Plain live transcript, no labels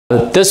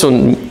This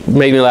one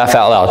made me laugh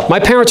out loud. My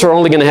parents were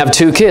only going to have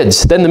 2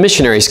 kids. Then the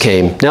missionaries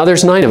came. Now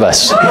there's 9 of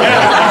us.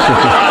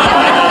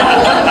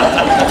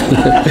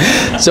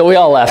 So we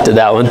all laughed at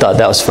that one, thought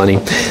that was funny.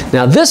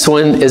 Now this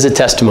one is a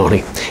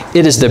testimony.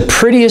 It is the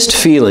prettiest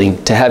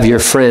feeling to have your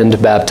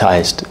friend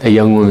baptized, a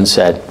young woman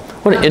said.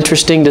 What an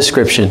interesting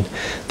description,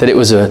 that it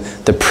was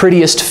the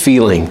prettiest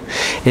feeling.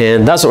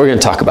 And that's what we're going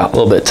to talk about a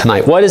little bit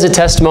tonight. What is a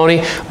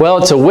testimony? Well,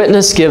 it's a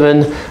witness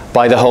given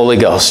by the Holy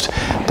Ghost.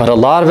 But a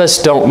lot of us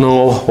don't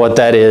know what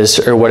that is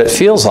or what it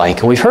feels like.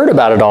 And we've heard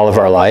about it all of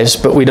our lives,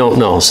 but we don't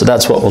know. So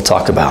that's what we'll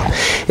talk about.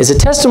 Is a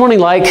testimony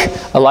like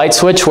a light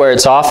switch where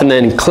it's off and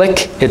then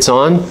click, it's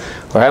on?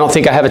 Or I don't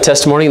think I have a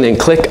testimony, and then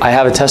click, I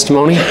have a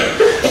testimony?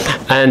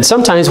 And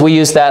sometimes we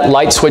use that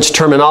light switch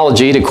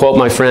terminology, to quote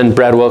my friend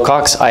Brad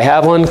Wilcox. I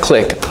have one,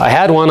 click. I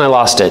had one, I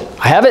lost it.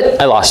 I have it,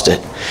 I lost it.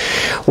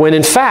 When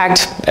in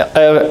fact,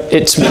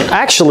 it's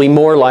actually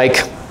more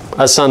like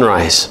a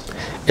sunrise.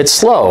 It's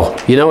slow.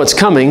 You know it's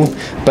coming,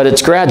 but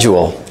it's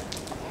gradual.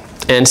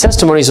 And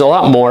testimony is a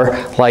lot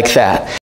more like that.